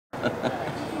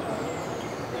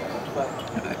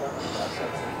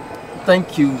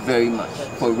Thank you very much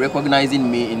for recognizing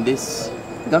me in this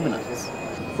governance.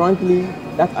 Frankly,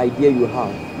 that idea you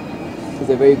have is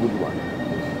a very good one.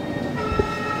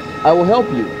 I will help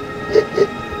you,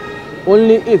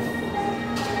 only if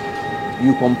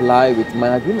you comply with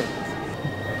my agreement.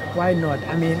 Why not?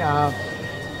 I mean,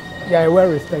 you're a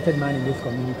well-respected man in this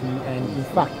community, and in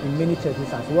fact, in many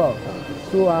churches as well.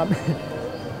 So,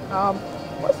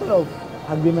 what sort of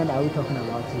agreement are we talking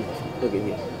about here? Okay,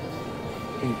 here.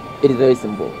 It is very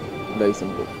simple. Very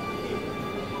simple.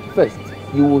 First,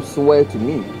 you will swear to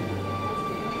me.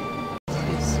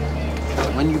 Yes.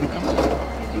 When you become a lawyer,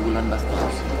 you will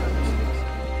understand.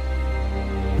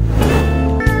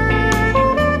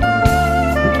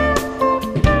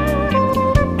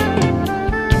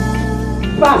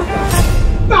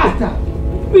 Bastard! Bastard!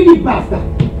 Greedy bastard!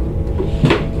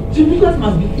 Jesus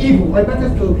must be evil, or better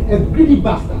still, a greedy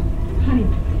bastard. Honey,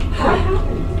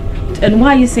 and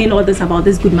why are you saying all this about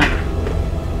this good man?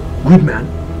 Good man?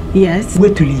 Yes.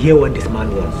 Wait till you hear what this man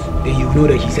wants. Then you know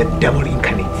that he's a devil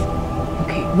incarnate.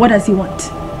 Okay, what does he want?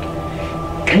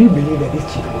 Can you believe that this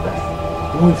chief Lucas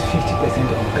wants 50%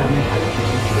 of government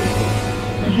allocation to the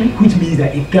state? Which means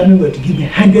that if government were to give me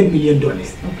 $100 million,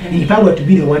 and if I were to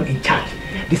be the one in charge,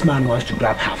 this man wants to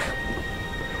grab half,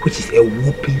 which is a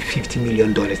whopping $50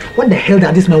 million. What the hell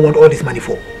does this man want all this money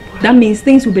for? That means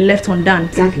things will be left undone.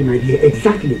 Exactly, my dear,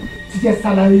 exactly. Teachers'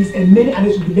 salaries and many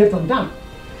others will be left undone.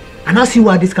 And I see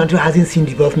why this country hasn't seen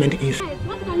development in.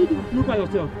 What can you do? Look at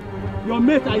yourself. Your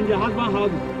mates are in their husband's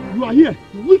house. You are here,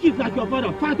 wicked like your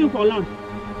father, fighting for land.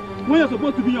 When you're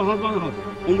supposed to be in your husband's house,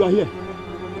 and you are here,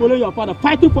 following your father,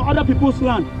 fighting for other people's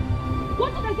land.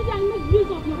 What did I say that you make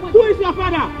use of your body? Who is your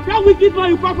father? That wicked man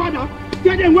you call father?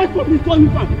 Get them wait for me, call you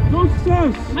back.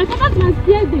 Nonsense. My father can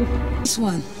hear this. This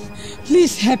one,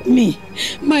 please help me.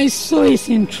 My soul is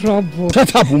in trouble.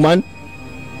 Shut up, woman.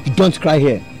 You don't cry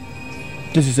here.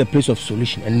 This is a place of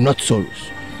solution and not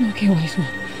sorrows. Okay, wise one.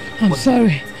 I'm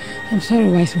sorry. I'm sorry,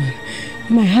 wise one.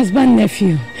 My husband's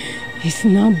nephew is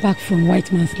now back from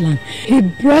white man's land. He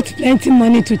brought plenty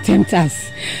money to tempt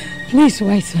us. Please,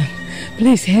 wise one,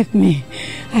 please help me.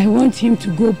 I want him to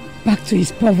go back to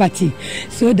his poverty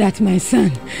so that my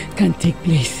son can take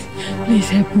place. Please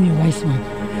help me, wise one.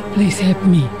 Please help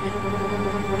me.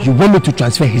 You want me to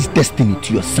transfer his destiny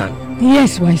to your son?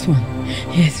 Yes, wise one.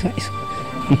 Yes, wise one.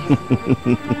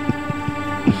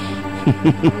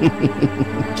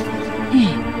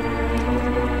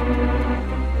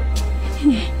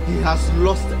 He has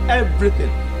lost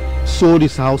everything. Sold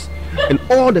his house and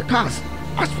all the cars.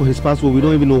 As for his passport, we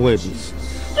don't even know where it is.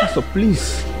 So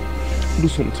please, do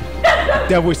something. The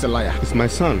devil is a liar. It's my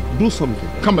son. Do something.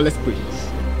 Come on, let's pray.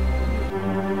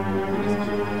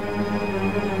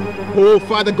 Oh,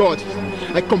 Father God,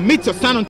 I commit your son